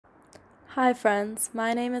Hi friends,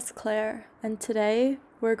 my name is Claire, and today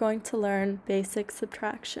we're going to learn basic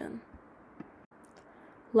subtraction.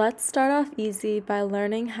 Let's start off easy by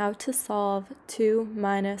learning how to solve 2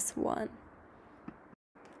 minus 1.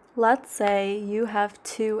 Let's say you have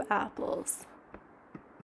 2 apples.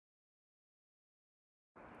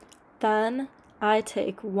 Then I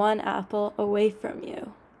take 1 apple away from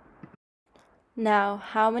you. Now,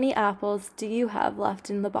 how many apples do you have left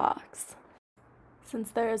in the box?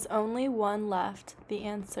 Since there is only 1 left, the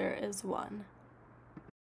answer is 1.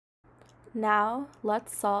 Now,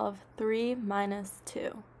 let's solve 3 minus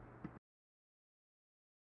 2.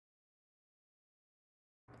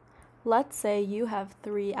 Let's say you have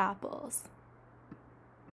 3 apples.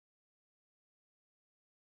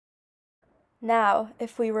 Now,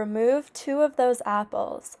 if we remove 2 of those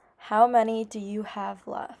apples, how many do you have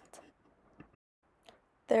left?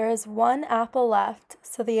 There is 1 apple left,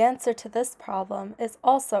 so the answer to this problem is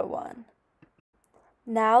also 1.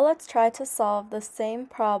 Now let's try to solve the same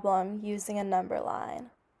problem using a number line.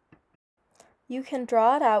 You can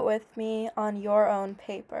draw it out with me on your own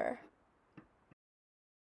paper.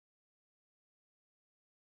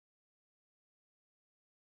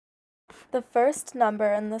 The first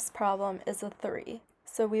number in this problem is a 3,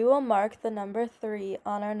 so we will mark the number 3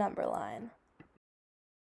 on our number line.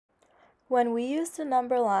 When we used a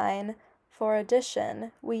number line for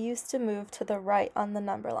addition, we used to move to the right on the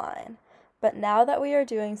number line. But now that we are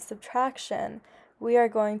doing subtraction, we are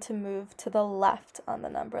going to move to the left on the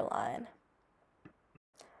number line.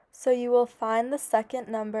 So you will find the second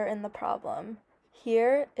number in the problem.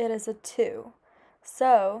 Here it is a 2.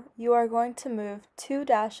 So you are going to move 2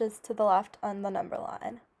 dashes to the left on the number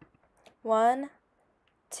line. 1,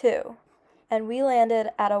 2. And we landed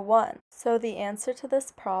at a 1, so the answer to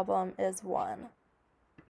this problem is 1.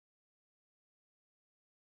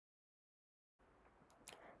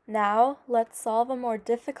 Now, let's solve a more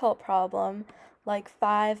difficult problem like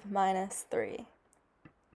 5 minus 3.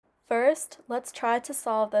 First, let's try to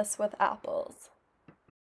solve this with apples.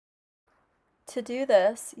 To do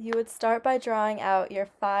this, you would start by drawing out your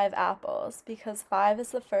 5 apples, because 5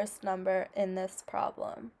 is the first number in this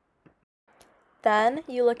problem. Then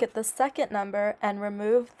you look at the second number and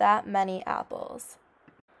remove that many apples.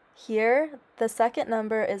 Here, the second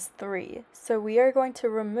number is 3, so we are going to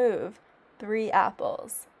remove 3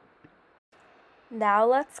 apples. Now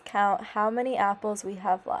let's count how many apples we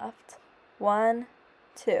have left. 1,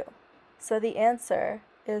 2. So the answer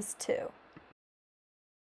is 2.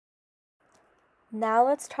 Now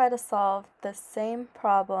let's try to solve the same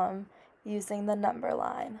problem using the number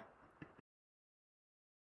line.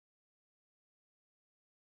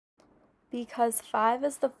 Because 5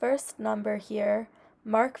 is the first number here,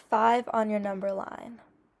 mark 5 on your number line.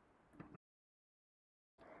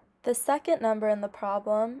 The second number in the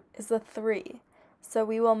problem is a 3, so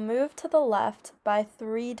we will move to the left by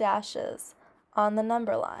 3 dashes on the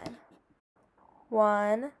number line.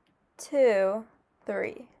 1, 2,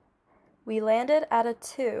 3. We landed at a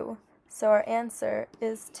 2, so our answer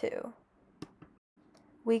is 2.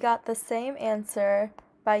 We got the same answer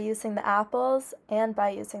by using the apples and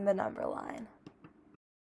by using the number line.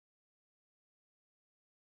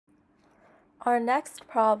 Our next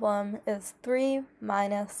problem is 3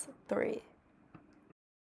 minus 3.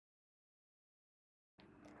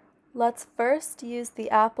 Let's first use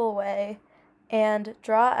the apple way and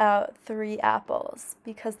draw out 3 apples,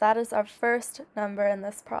 because that is our first number in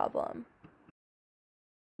this problem.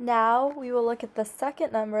 Now we will look at the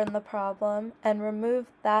second number in the problem and remove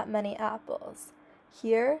that many apples.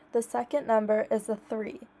 Here, the second number is a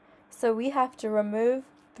 3, so we have to remove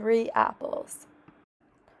 3 apples.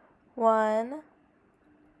 1,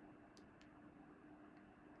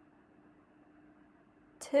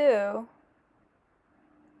 2,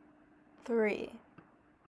 3.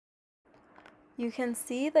 You can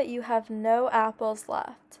see that you have no apples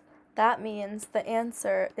left. That means the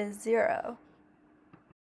answer is 0.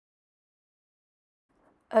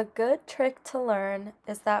 A good trick to learn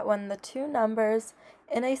is that when the 2 numbers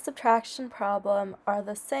in a subtraction problem are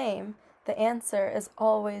the same, the answer is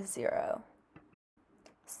always 0.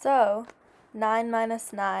 So, 9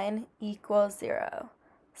 minus 9 equals 0.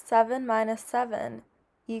 7 minus 7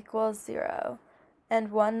 equals 0. And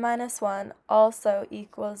 1 minus 1 also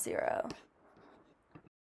equals 0.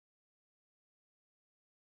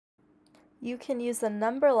 You can use a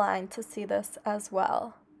number line to see this as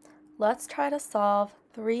well. Let's try to solve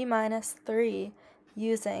 3 minus 3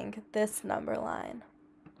 using this number line.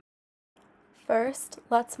 First,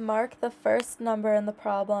 let's mark the first number in the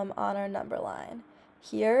problem on our number line.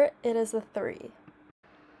 Here it is a 3.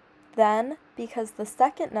 Then, because the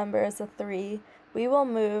second number is a 3, we will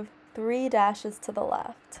move 3 dashes to the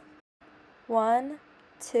left. 1,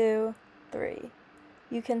 2, 3.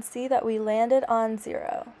 You can see that we landed on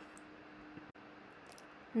 0.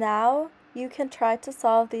 Now you can try to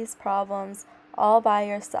solve these problems all by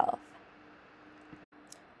yourself.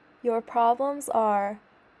 Your problems are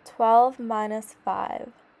 12 minus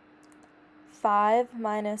 5, 5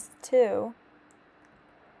 minus 2,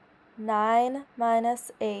 9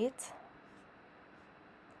 minus 8,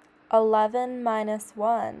 11 minus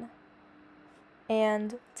 1,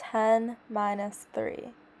 and 10 minus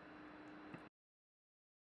 3.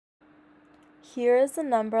 Here is a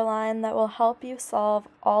number line that will help you solve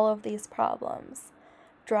all of these problems.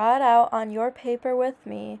 Draw it out on your paper with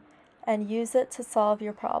me and use it to solve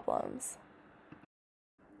your problems.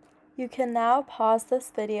 You can now pause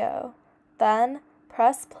this video, then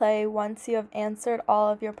press play once you have answered all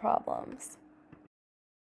of your problems.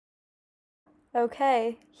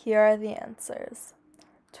 Okay, here are the answers.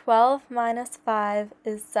 12 minus 5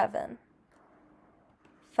 is 7.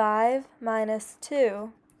 5 minus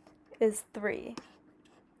 2 is 3.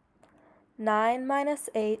 9 minus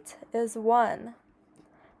 8 is 1.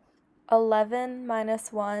 11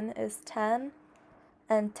 minus 1 is 10.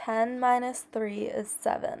 And 10 minus 3 is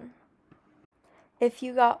 7. If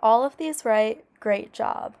you got all of these right, great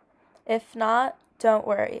job. If not, don't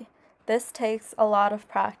worry. This takes a lot of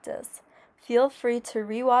practice. Feel free to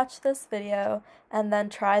rewatch this video and then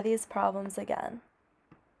try these problems again.